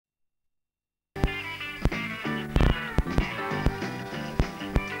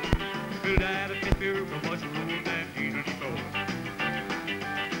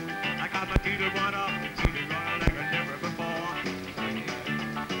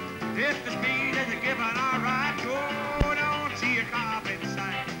50 speed is a given, all right. Go down, see a cop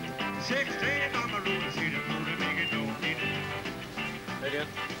inside. 6 days on the road to see the motor make it don't need it. How you doing?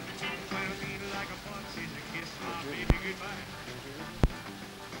 12 feet like a punch is a kiss, my baby goodbye.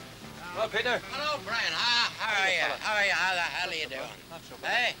 Hello, Peter. Hello, Brian. How are you? How are you? How the hell are you doing? Not so bad.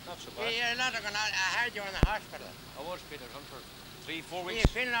 Hey? Not so bad. You're not going to... I heard you were in the hospital. I was, Peter. I'm for 3-4 Are weeks. you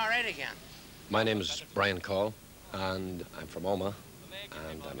feeling all right again? My name is Brian Coll, and I'm from Omagh,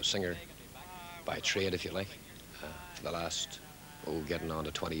 and I'm a singer by trade, if you like, for the last, getting on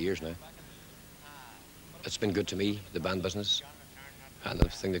to 20 years now. It's been good to me, the band business, and the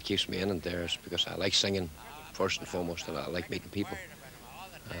thing that keeps me in it there is because I like singing, first and foremost, and I like meeting people,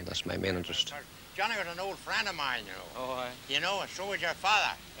 and that's my main interest. Johnny was an old friend of mine, you know. Oh, aye. You know, and so was your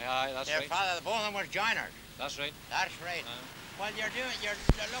father. Yeah, that's Your right. father, both of them were joiners. That's right. That's right. Well, you're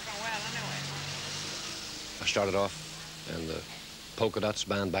looking well anyway. I started off in the Polka Dots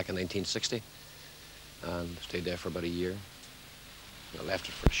band back in 1960, and stayed there for about a year. I left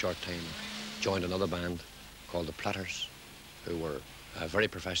it for a short time, joined another band called the Platters, who were a very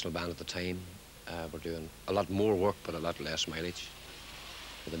professional band at the time. Were doing a lot more work, but a lot less mileage.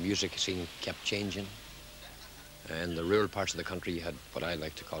 The music scene kept changing. In the rural parts of the country, you had what I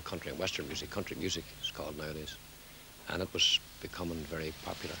like to call country and western music. Country music is called nowadays. And it was becoming very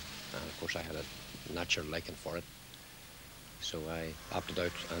popular. And of course, I had a natural liking for it. So I opted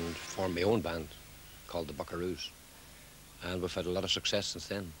out and formed my own band called the Buckaroos. And we've had a lot of success since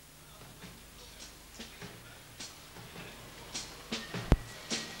then.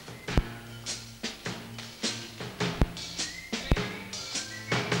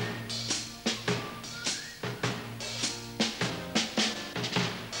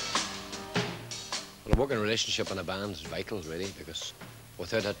 Well, a working relationship in a band is vital, really, because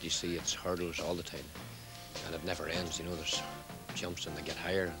without it, you see, it's hurdles all the time. And it never ends, you know, there's jumps and they get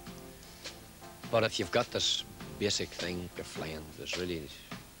higher. But if you've got this basic thing, you're flying, there's really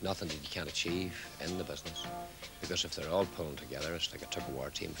nothing that you can't achieve in the business. Because if they're all pulling together, it's like a tug-of-war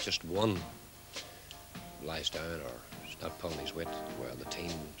team. If just one lies down or is not pulling his weight, well, the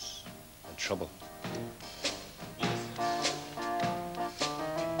team's in trouble. I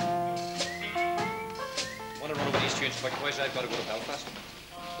want to run over these tunes quick, boys. I've got to go to Belfast.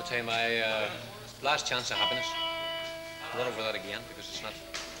 The time last chance of happiness. Run over that again because it's not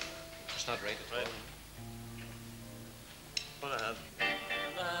right at all. What I have.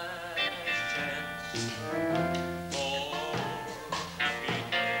 Last chance for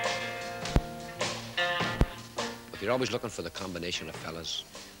happiness. But you're always looking for the combination of fellas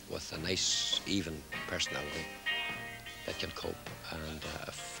with a nice, even personality that can cope and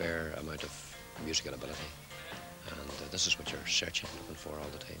a fair amount of musical ability. And this is what you're searching, looking for all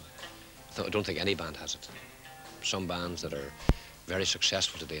the time. I don't think any band has it. Some bands that are very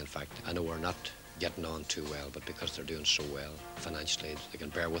successful today, in fact, I know are not getting on too well, but because they're doing so well financially, they can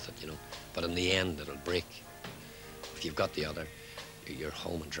bear with it, you know. But in the end, it'll break. If you've got the other, you're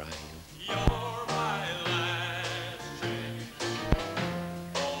home and dry, you know. You're my last chance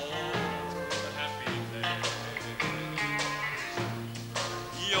for happiness.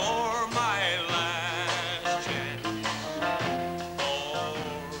 You're my last chance for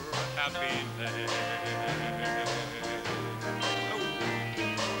happiness.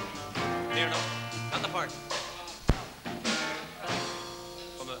 Near enough. And the part.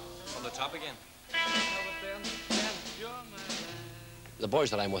 From the top again. The boys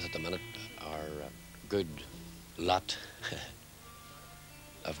that I'm with at the minute are a good lot.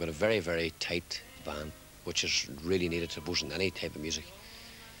 I've got a very, very tight band, which is really needed, I suppose, in any type of music.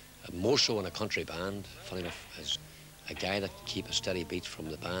 More so in a country band, funny enough, is a guy that can keep a steady beat from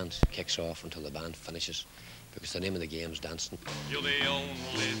the band, kicks off until the band finishes, because the name of the game is dancing. You're the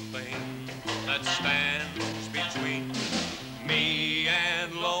only thing that stands between me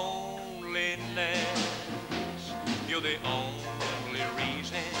and loneliness. You're the only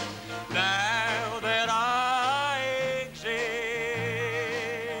reason now that I exist.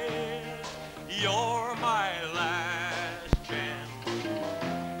 You're my last chance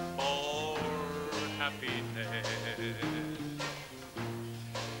for happiness.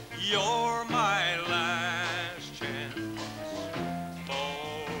 You're my last chance for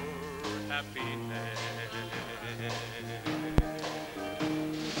happiness.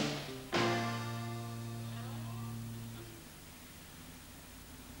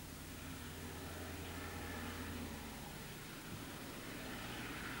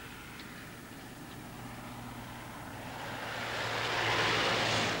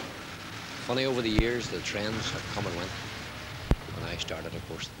 Funny, over the years, the trends have come and went. When I started, of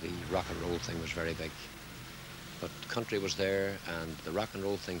course, the rock and roll thing was very big. But country was there, and the rock and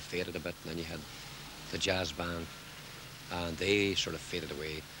roll thing faded a bit, and then you had the jazz band, and they sort of faded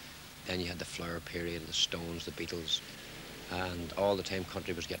away. Then you had the flower period, the Stones, the Beatles, and all the time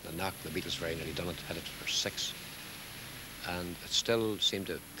country was getting a knock. The Beatles very nearly done it, had it for 6. And it still seemed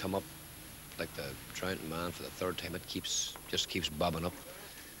to come up like the Drowning Man for the 3rd time. It just keeps bobbing up.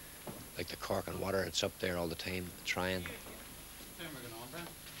 Like the cork and water, it's up there all the time, trying.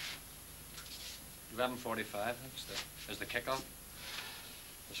 11:45 is the kickoff.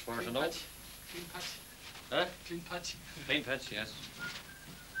 As far as I know. Clean patch. Huh? Clean patch. Clean pitch, yes.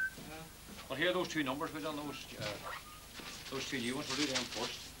 Well, here are those 2 numbers. We've done those 2 new ones. We'll do them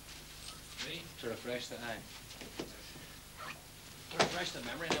first. Me? To refresh the eye. To refresh the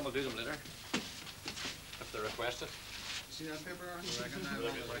memory, and then we'll do them later. If they're requested. See that paper? I reckon I have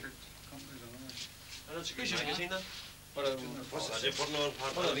record companies on there. And it's a good magazine then. What's that? They're putting on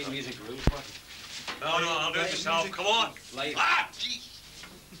What are these music rules? What? No, I'll do it myself. Come on. Live. Ah, gee.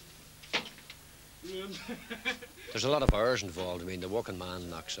 There's a lot of hours involved. I mean, the working man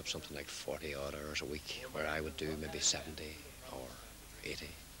knocks up something like 40-odd hours a week, where I would do maybe 70 or 80.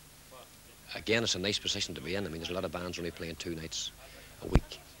 Again, it's a nice position to be in. I mean, there's a lot of bands only playing 2 nights a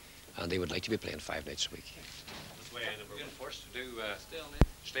week, and they would like to be playing 5 nights a week. We're going first to do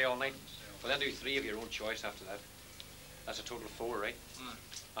stay all night. Well, then do 3 of your own choice after that. That's a total of 4, right?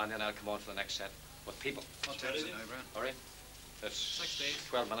 And then I'll come on for the next set with people. What time is it now, Brian? All right? That's 6 days.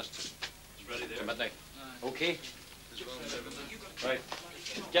 12 minutes to midnight. Okay. As well as everything. Right.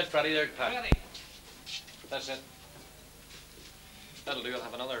 Get Freddie there, Pat. That's it. That'll do. I'll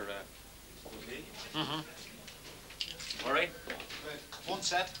have another. Okay. All right. One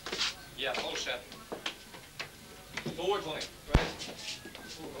set. Yeah, whole set. Forward, Tony. Right.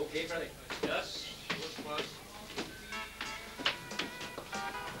 Okay, Freddie. Yes. Sure was.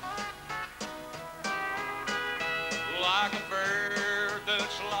 Like a bird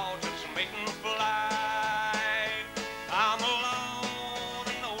that's lost its maiden flight, I'm alone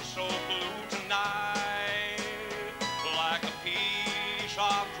and oh so blue tonight. Like a piece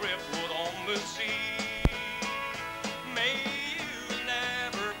of driftwood on the sea, may you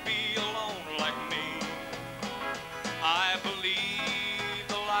never be alone like me. I believe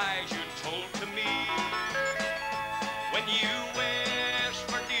the lies you told to me when you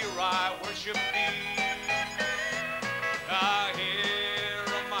whispered, dear, I worship thee. I hear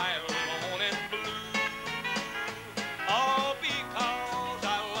a mile alone and blue, all because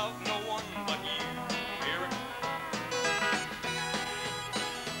I love no one but you. Hear it?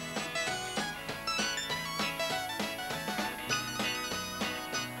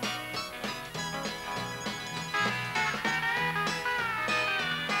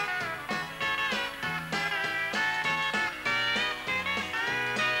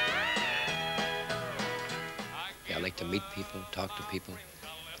 Yeah, I like to meet people, talk to people,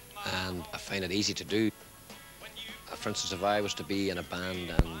 and I find it easy to do. For instance, if I was to be in a band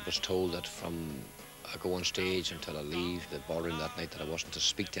and was told that from I go on stage until I leave the ballroom that night that I wasn't to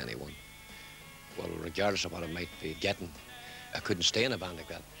speak to anyone, well, regardless of what I might be getting, I couldn't stay in a band like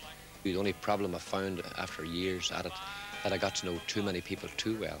that. The only problem I found after years at it, that I got to know too many people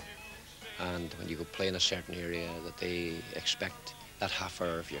too well. And when you go play in a certain area, that they expect that half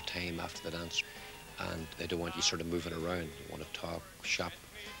hour of your time after the dance, and they don't want you sort of moving around. You want to talk, shop.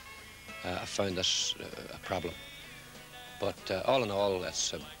 I found this a problem. But all in all,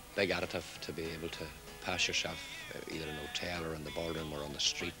 it's a big additive to be able to pass yourself either in a hotel or in the ballroom or on the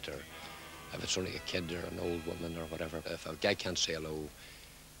street, or if it's only a kid or an old woman or whatever. If a guy can't say hello,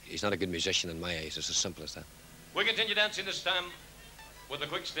 he's not a good musician in my eyes. It's as simple as that. We continue dancing this time with a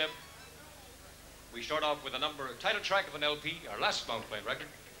quick step. We start off with a title track of an LP, our last long playing record,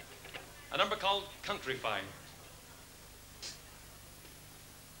 a number called Country Fine.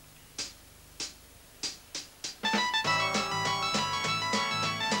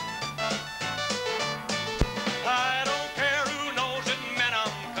 I don't care who knows it, man,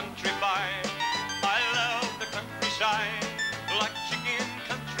 I'm country fine. I love the countryside like chicken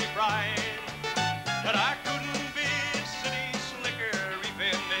country fried. But I couldn't be city slicker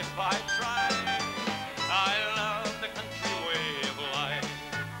even if I tried. I love the country way of life.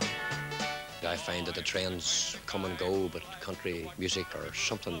 I find that the trends come and go, but country music or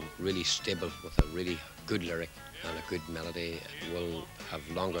something really stable with a really good lyric and a good melody will have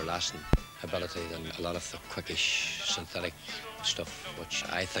longer lasting ability than a lot of the quickish synthetic stuff, which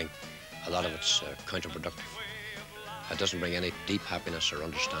I think a lot of it's counterproductive. It doesn't bring any deep happiness or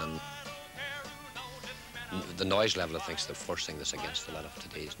understanding. The noise level, I think, is the first thing that's against a lot of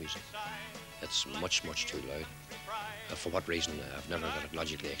today's music. It's much, much too loud. For what reason, I've never got it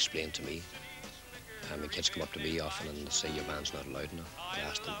logically explained to me. My kids come up to me often and they say your band's not loud enough. I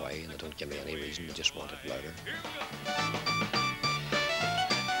ask them why, and they don't give me any reason. They just want it louder.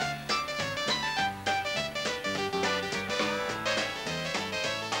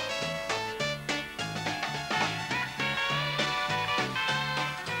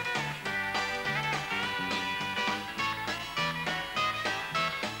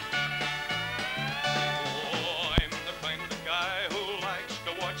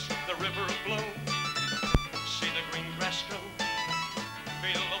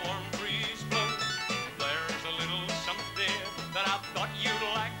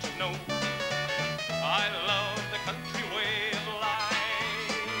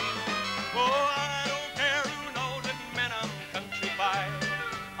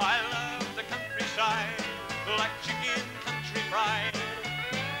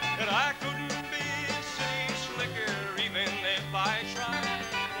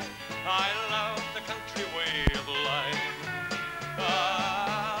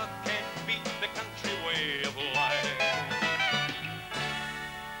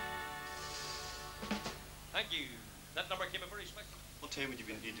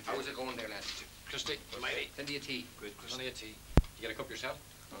 How's it going there, lads? Christy, mighty. Send you a tea. Great, Christy. A tea. You get a cup yourself?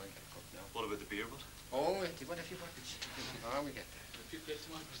 No, I get a cup now. What about the beer, but? Oh, do you want a few buckets? Oh, we get that.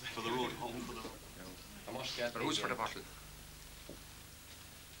 For the road home, for the road. No. I must get. But who's for the bottle?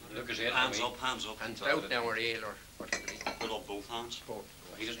 Look at it. Hands up, hands up. Hands out now, or ale, or whatever it is. Put up both hands. Both.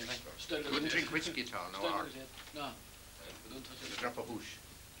 He doesn't drink. You wouldn't drink whiskey at all, no? Or No. a drop of hoosh.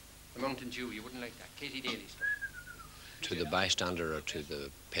 The Mountain Dew, you wouldn't like that. Katie Daly stuff. To the bystander or to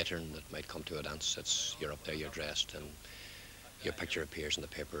the patron that might come to a dance, it's you're up there, you're dressed, and your picture appears in the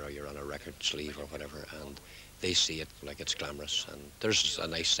paper or you're on a record sleeve or whatever, and they see it like it's glamorous, and there's a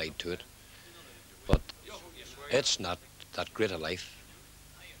nice side to it. But it's not that great a life.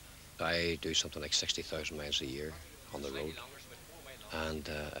 I do something like 60,000 miles a year on the road, and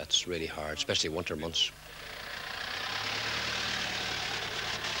it's really hard, especially winter months.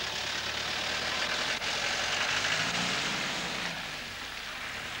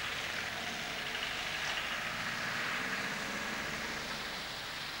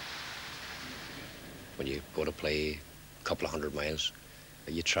 When you go to play a couple of 100 miles,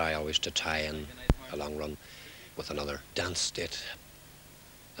 you try always to tie in a long run with another dance date.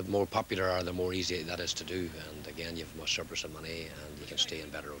 The more popular are, the more easy that is to do, and again you have more surplus of money and you can stay in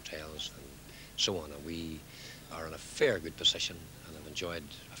better hotels and so on, and we are in a fair good position and have enjoyed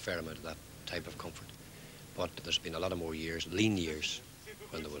a fair amount of that type of comfort. But there's been a lot of more years, lean years,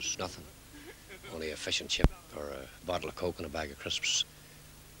 when there was nothing, only a fish and chip or a bottle of Coke and a bag of crisps.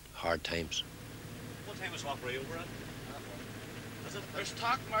 Hard times. What time was Opry over at? Is it? There's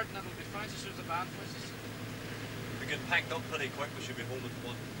talk, Martin, that'll be fine as soon as the band finishes. We get packed up pretty quick. We should be home at,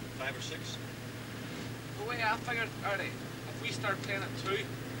 what, 5 or 6? The way I figured, Artie, if we start playing at 2, and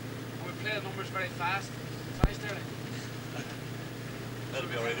we play the numbers very fast, finish early. That'll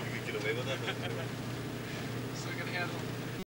be alright if we could get away with it.